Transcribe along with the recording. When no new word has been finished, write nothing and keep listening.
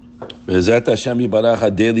Bezat Hashem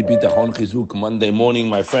Yibarach, Daily Bitachon Chizuk, Monday morning,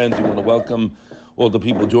 my friends. We want to welcome all the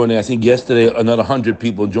people joining. I think yesterday, another 100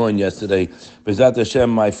 people joined yesterday. Bezat Hashem,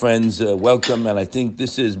 my friends, welcome. And I think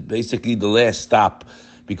this is basically the last stop,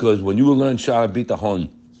 because when you learn Shara Bitachon,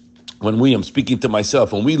 I'm speaking to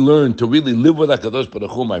myself, when we learn to really live with HaKadosh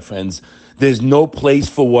Baruch Hu, my friends, there's no place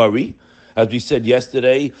for worry. As we said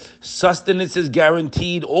yesterday, sustenance is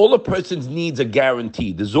guaranteed. All a person's needs are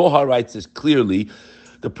guaranteed. The Zohar writes this clearly.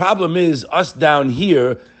 The problem is us down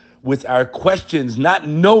here with our questions, not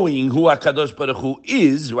knowing who HaKadosh Baruch Hu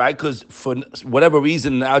is, right? Because for whatever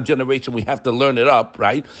reason in our generation, we have to learn it up,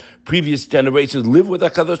 right? Previous generations live with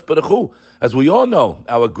HaKadosh Baruch Hu. As we all know,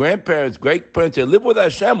 our grandparents, great-parents, they live with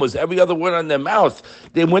Hashem, was every other word on their mouth.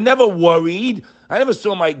 They were never worried. I never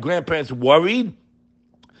saw my grandparents worried.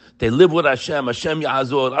 They live with Hashem, Hashem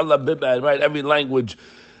Yahazor, Allah Bibad, right? Every language.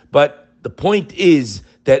 But the point is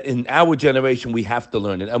that in our generation, we have to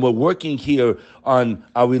learn it. And we're working here on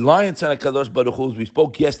our reliance on HaKadosh Baruch Hu. As we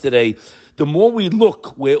spoke yesterday, the more we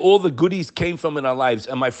look where all the goodies came from in our lives,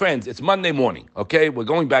 and my friends, it's Monday morning, okay? We're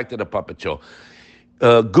going back to the puppet show.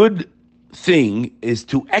 A good thing is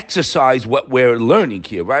to exercise what we're learning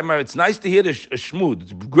here, right? It's nice to hear the shmud.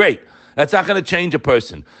 It's great. That's not going to change a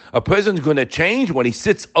person. A person's going to change when he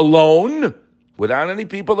sits alone, without any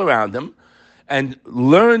people around him, and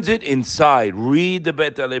learns it inside. Read the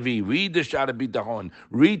Bet HaLevi, read the Shara Bitachon,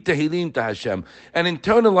 read Tehillim to Hashem, and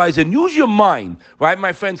internalize and use your mind, right,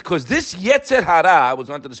 my friends? Because this Yetzer Hara, I was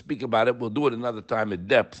wanted to speak about it, we'll do it another time in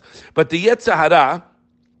depth, but the Yetzer Hara,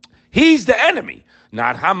 he's the enemy.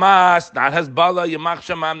 Not Hamas, not Hezbollah, Yamach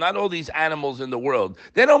Shamam, not all these animals in the world.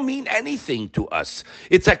 They don't mean anything to us.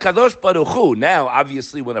 It's HaKadosh Baruch Hu. Now,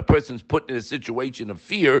 obviously, when a person's put in a situation of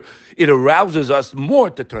fear, it arouses us more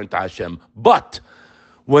to turn to Hashem. But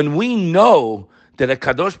when we know that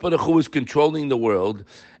HaKadosh Baruch Hu is controlling the world,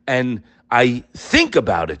 and I think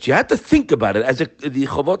about it. You have to think about it. As the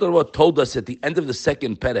Chavot HaRuah told us at the end of the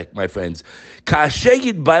second perek, my friends, "Ka'asher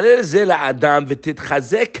yitbarer ze la'adam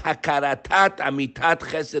v'titchazek hakaratat amitat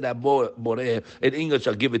chesed haboreh." In English,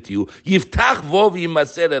 I'll give it to you. Yiftach vo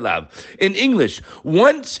v'yimaser elav. In English,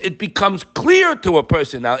 once it becomes clear to a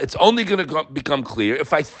person, now it's only going to become clear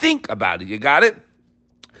if I think about it. You got it?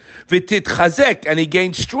 V'titchazek, and he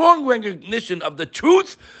gains strong recognition of the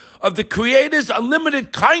truth of the Creator's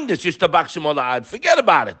unlimited kindness. Forget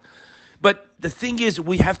about it. But the thing is,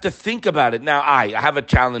 we have to think about it. Now, I have a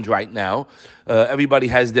challenge right now. Everybody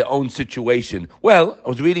has their own situation. Well, I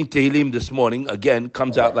was reading Tehillim this morning. Again,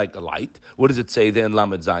 comes out like a light. What does it say there in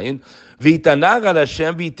Lamed Zayin? V'yitanag al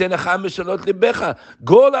Hashem v'yitenecha meshalot libecha.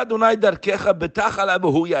 Gol Adonai darkecha betach alav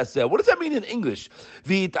v'hu yaseh. What does that mean in English?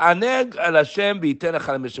 V'yitanag al Hashem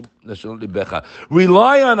v'yitenecha meshalot libecha.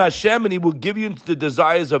 Rely on Hashem and He will give you the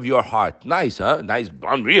desires of your heart. Nice, huh? Nice,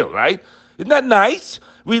 unreal, right? Isn't that nice?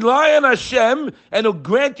 Rely on Hashem and He'll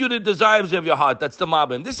grant you the desires of your heart. That's the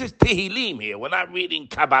Mabim. This is Tehillim here. We're not reading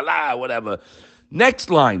Kabbalah or whatever.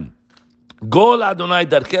 Next line. Gol Adonai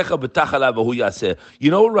darkecha b'tach alav v'hu yaseh. You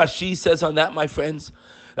know what Rashi says on that, my friends?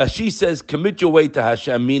 Rashi says, commit your way to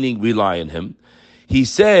Hashem, meaning rely on Him. He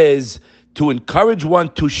says to encourage one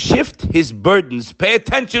to shift his burdens. Pay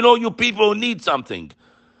attention, all you people who need something.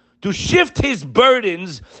 To shift his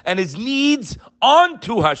burdens and his needs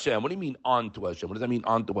onto Hashem. What do you mean onto Hashem? What does that mean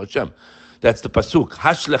onto Hashem? That's the pasuk.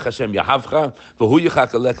 Hashlech Hashem yahavcha v'hu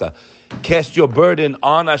yichak alecha. Cast your burden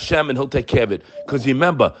on Hashem and He'll take care of it. Because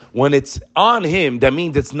remember, when it's on Him, that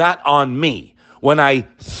means it's not on me. When I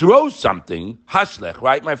throw something, hashlech,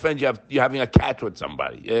 right? My friend, you're having a catch with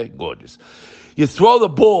somebody. Yeah, gorgeous. You throw the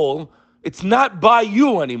ball, it's not by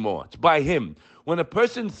you anymore. It's by Him. When a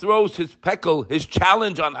person throws his pekel, his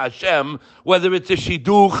challenge on Hashem, whether it's a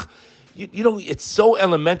shidduch, you know, it's so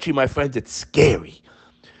elementary, my friends, it's scary.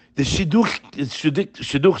 The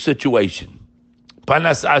shidduch situation,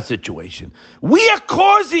 panasah situation, we are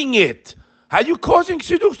causing it. How are you causing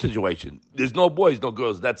shidduch situation? There's no boys, no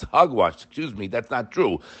girls. That's hogwash. Excuse me, that's not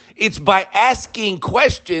true. It's by asking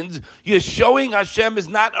questions, you're showing Hashem is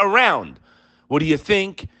not around. What do you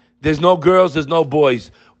think? There's no girls, there's no boys.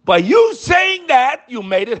 By you saying that, you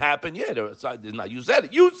made it happen. Yeah, there's not. You said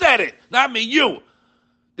it. You said it, not me. You.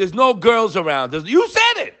 There's no girls around. You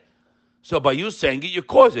said it. So by you saying it, you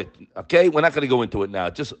cause it. Okay, we're not going to go into it now.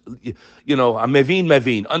 Just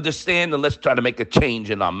mevin. Understand, and let's try to make a change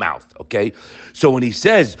in our mouth. Okay. So when he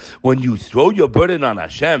says, when you throw your burden on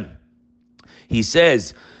Hashem, he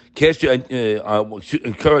says, Encourage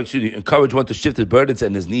one to shift his burdens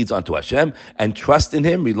and his needs onto Hashem and trust in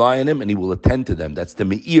Him, rely on Him, and He will attend to them. That's the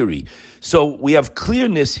Meiri. So we have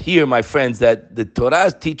clearness here, my friends, that the Torah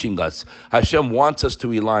is teaching us. Hashem wants us to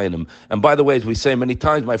rely on Him. And by the way, as we say many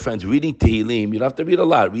times, my friends, reading Tehillim, you don't have to read a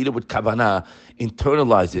lot. Read it with kavanah.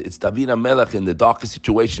 Internalize it. It's David HaMelech in the darkest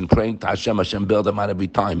situation, praying to Hashem. Hashem bailed him out every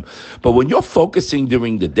time. But when you're focusing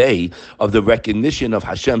during the day of the recognition of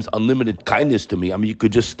Hashem's unlimited kindness to me, I mean, you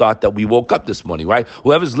could just start that we woke up this morning, right?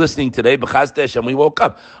 Whoever's listening today, B'chaz Hashem, we woke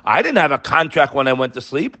up. I didn't have a contract when I went to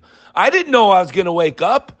sleep. I didn't know I was going to wake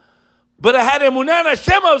up. But I had emunah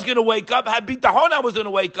Hashem I was going to wake up. I had bitachon I was going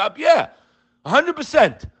to wake up. Yeah,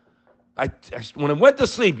 100%. When I went to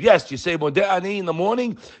sleep, yes, you say Modeh Ani in the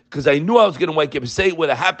morning because I knew I was going to wake up. Say it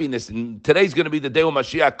with a happiness, and today's going to be the day when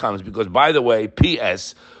Mashiach comes. Because, by the way,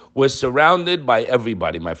 P.S. We're surrounded by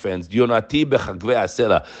everybody, my friends. Yonati bechagvei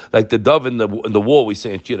asela, like the dove in the wall. We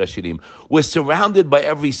say in Shir Hashirim. We're surrounded by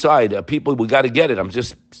every side. People, we got to get it. I'm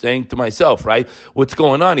just saying to myself, right? What's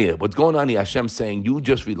going on here? What's going on here? Hashem's saying, you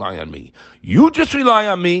just rely on me. You just rely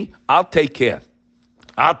on me. I'll take care.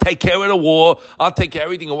 I'll take care of the war. I'll take care of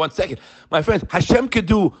everything in 1 second. My friends, Hashem could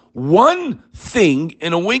do one thing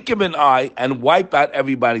in a wink of an eye and wipe out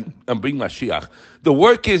everybody and bring Mashiach. The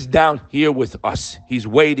work is down here with us. He's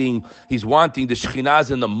waiting. He's wanting the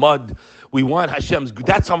Shekhinah's in the mud. We want Hashem's.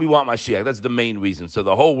 That's how we want Mashiach. That's the main reason. So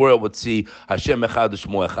the whole world would see Hashem Echad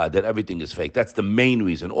Shmo Echad, that everything is fake. That's the main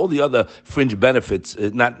reason. All the other fringe benefits,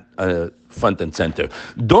 not front and center.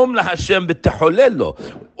 Dom la Hashem b'techolelo.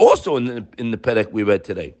 Also in the Perek we read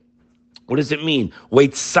today. What does it mean?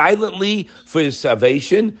 Wait silently for His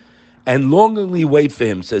salvation and longingly wait for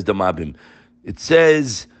Him, says the Mabim. It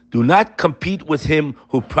says, do not compete with him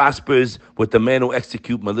who prospers, with the man who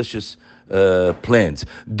execute malicious plans.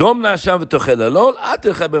 Do you think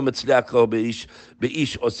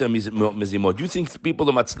people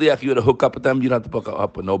are matzliach, you got to hook up with them? You don't have to hook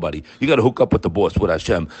up with nobody. You got to hook up with the boss, with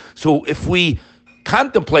Hashem. So if we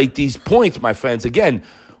contemplate these points, my friends, again,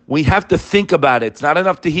 we have to think about it. It's not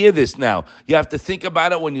enough to hear this now. You have to think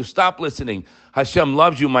about it when you stop listening. Hashem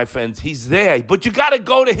loves you, my friends. He's there. But you got to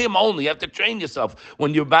go to Him only. You have to train yourself.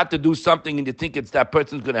 When you're about to do something and you think it's that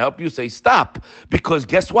person's going to help you, say stop. Because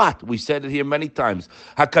guess what? We said it here many times.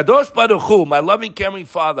 HaKadosh Baruch Hu, my loving, caring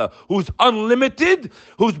Father, who's unlimited,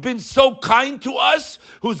 who's been so kind to us,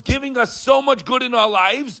 who's giving us so much good in our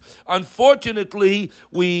lives. Unfortunately,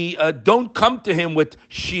 we don't come to Him with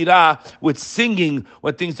shirah, with singing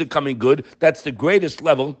when things are coming good. That's the greatest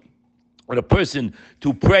level. For a person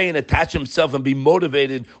to pray and attach himself and be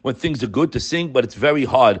motivated when things are good, to sing, but it's very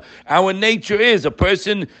hard. Our nature is a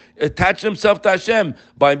person attach himself to Hashem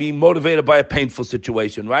by being motivated by a painful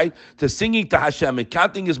situation, right? To singing to Hashem and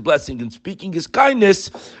counting His blessing and speaking His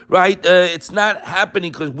kindness, right? It's not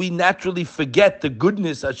happening because we naturally forget the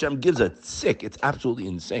goodness Hashem gives us. It's sick. It's absolutely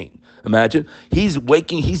insane. Imagine He's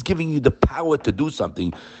giving you the power to do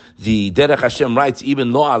something. The Derech Hashem writes,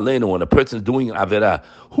 even lo aleinu, when a person is doing an averah,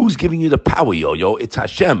 who's giving you the power, yo? It's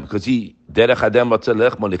Hashem, because Derech Adam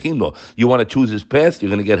Batzalech Molichim lo. You want to choose His path, you're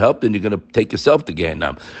going to get help, then you're going to take yourself to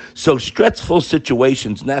Gehenna. So stressful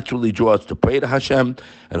situations naturally draw us to pray to Hashem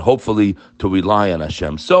and hopefully to rely on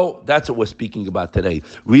Hashem. So that's what we're speaking about today.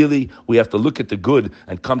 Really, we have to look at the good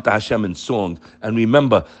and come to Hashem in song. And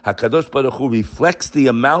remember, HaKadosh Baruch Hu reflects the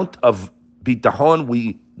amount of bitachon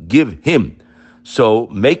we give Him. So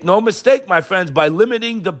make no mistake, my friends, by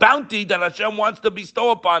limiting the bounty that Hashem wants to bestow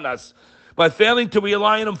upon us, by failing to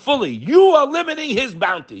rely on Him fully, you are limiting His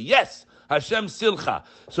bounty. Yes, Hashem silcha.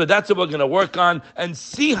 So that's what we're going to work on and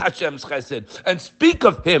see Hashem's chesed and speak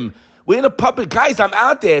of Him. We're in a public, guys, I'm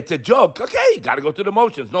out there, it's a joke. Okay, you got to go through the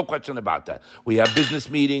motions, no question about that. We have business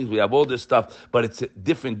meetings, we have all this stuff, but it's a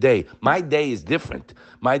different day. My day is different.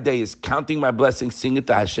 My day is counting my blessings, singing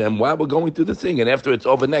to Hashem while we're going through the thing. And after it's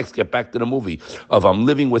over next, get back to the movie of I'm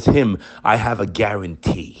living with Him. I have a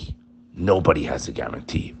guarantee. Nobody has a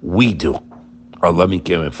guarantee. We do. Our loving,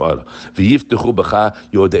 caring Father. V'yiftechu b'cha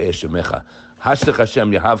yodei shemecha. Hashtag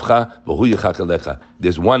Hashem Yahavcha v'hu yichach elecha.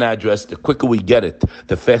 There's one address. The quicker we get it,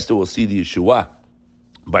 the faster we'll see the Yeshua.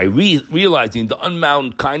 By realizing the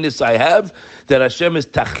unbound kindness I have, that Hashem is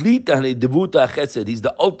tachlit devuta chesed. He's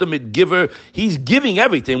the ultimate giver. He's giving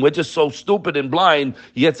everything. We're just so stupid and blind.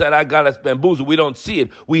 Yet that I got us bamboozled. We don't see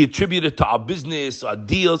it. We attribute it to our business, our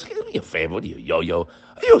deals. Do me a favor. What are you, yo-yo?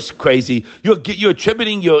 Are you crazy? You're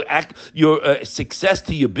attributing your success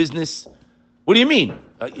to your business. What do you mean?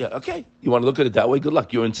 Yeah, okay. You want to look at it that way? Good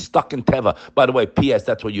luck. You're stuck in Teva. By the way, P.S.,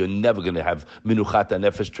 that's why you're never going to have minuchat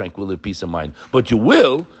nefesh, tranquility, peace of mind. But you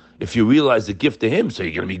will if you realize the gift to Him, so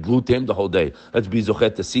you're going to be glued to Him the whole day. Let's be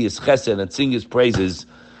zochet to see His chesed and sing His praises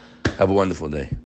Have a wonderful day.